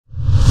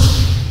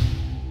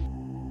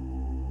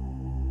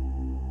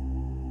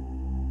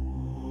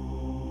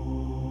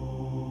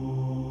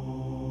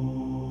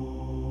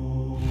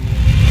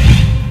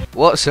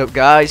What's up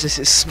guys, this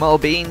is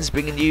SmallBeans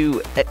bringing you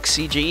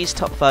XcG's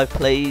top 5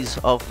 plays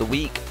of the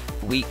week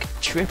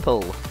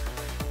triple.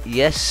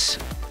 Yes,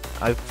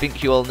 I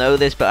think you all know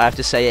this, but I have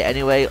to say it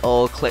anyway.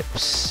 All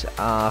clips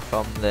are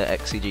from the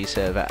XcG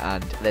server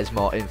and there's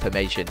more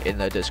information in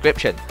the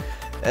description.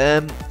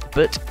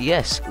 But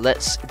yes,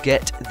 let's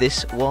get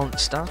this one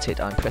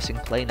started. I'm pressing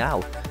play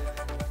now.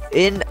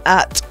 In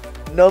at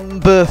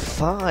number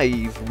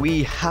 5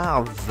 we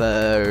have,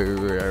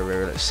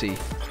 let's see,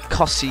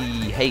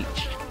 Cossie H.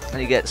 And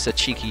he gets a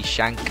cheeky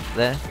shank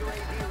there.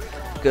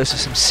 Goes to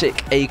some sick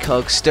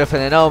ACOG stuff, and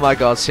then oh my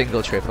god,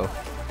 single triple.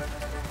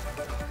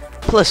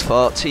 Plus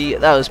 40,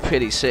 that was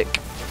pretty sick.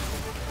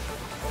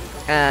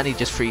 And he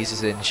just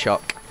freezes in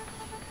shock.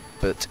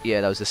 But yeah,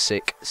 that was a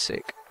sick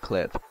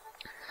clip.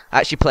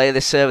 I actually play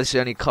this server, this is the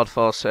only COD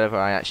 4 server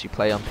I actually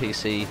play on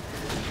PC.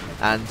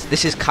 And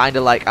this is kind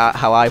of like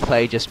how I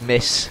play, just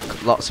miss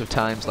lots of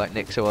times like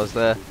Nixer was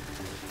there.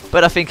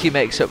 But I think he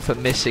makes up for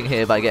missing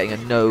here by getting a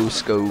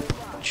no-scope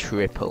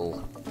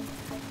triple.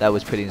 That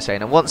was pretty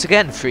insane. And once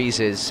again,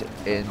 freezes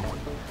in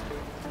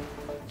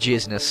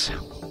jizness.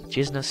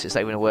 Jizness? Is that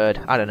even a word?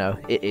 I don't know.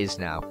 It is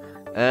now.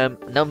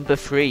 Number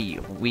 3,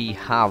 we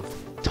have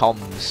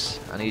Toms.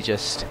 And he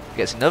just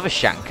gets another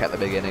shank at the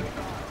beginning.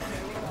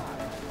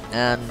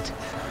 And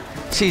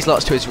sees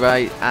lots to his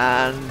right.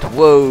 And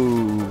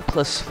whoa!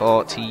 Plus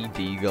 40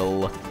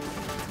 Deagle.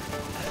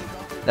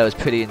 That was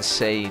pretty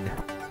insane.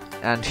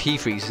 And he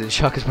freezes in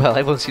shock as well.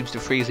 Everyone seems to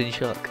freeze in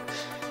shock.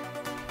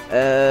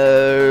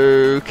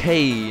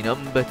 Okay,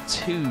 number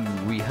 2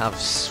 we have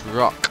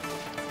Srock,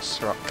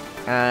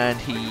 and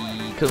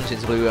he comes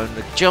into blue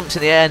and jumps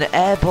in the air and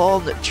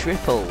airborne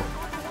triple,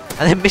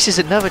 and then misses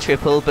another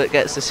triple but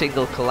gets a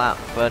single collab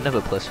for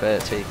another plus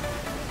 30.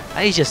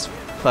 And he's just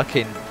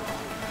fucking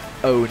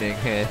owning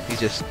here. He's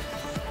just,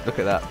 look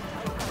at that,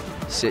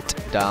 sit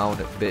down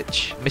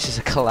bitch. Misses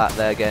a collab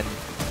there again,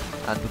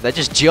 and they're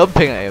just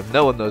jumping at him.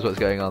 No one knows what's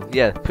going on.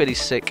 Yeah, pretty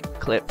sick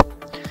clip.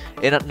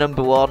 In at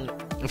number 1.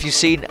 If you've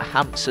seen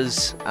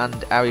Hamppzah's and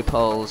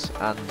Aripol's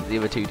and the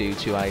other two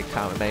dudes who I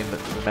can't remember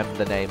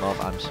the name of,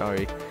 I'm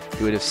sorry,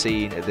 you would have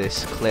seen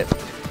this clip.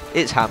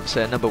 It's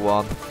Hamppzah, number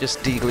 1,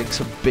 just deagling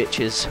some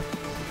bitches.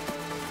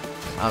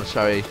 I'm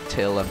sorry,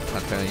 Till, I'm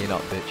telling you,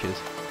 not bitches.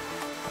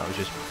 That was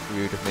just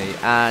rude of me.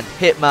 And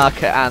hit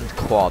marker and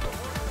quad.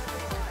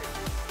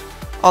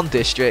 On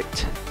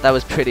District, that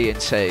was pretty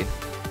insane.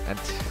 And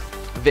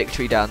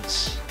victory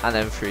dance, and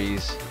then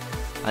freeze.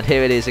 And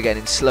here it is again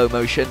in slow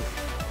motion.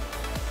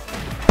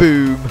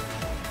 Boom!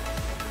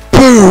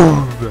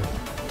 Boom!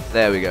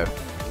 There we go.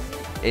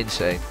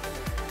 Insane.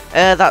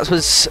 That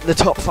was the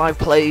top 5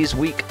 plays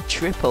week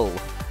triple.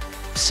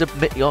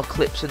 Submit your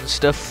clips and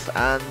stuff,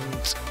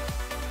 and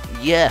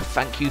yeah,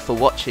 thank you for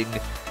watching,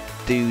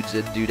 dudes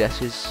and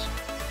dudesses.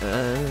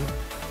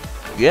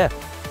 Yeah,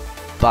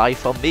 bye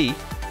from me.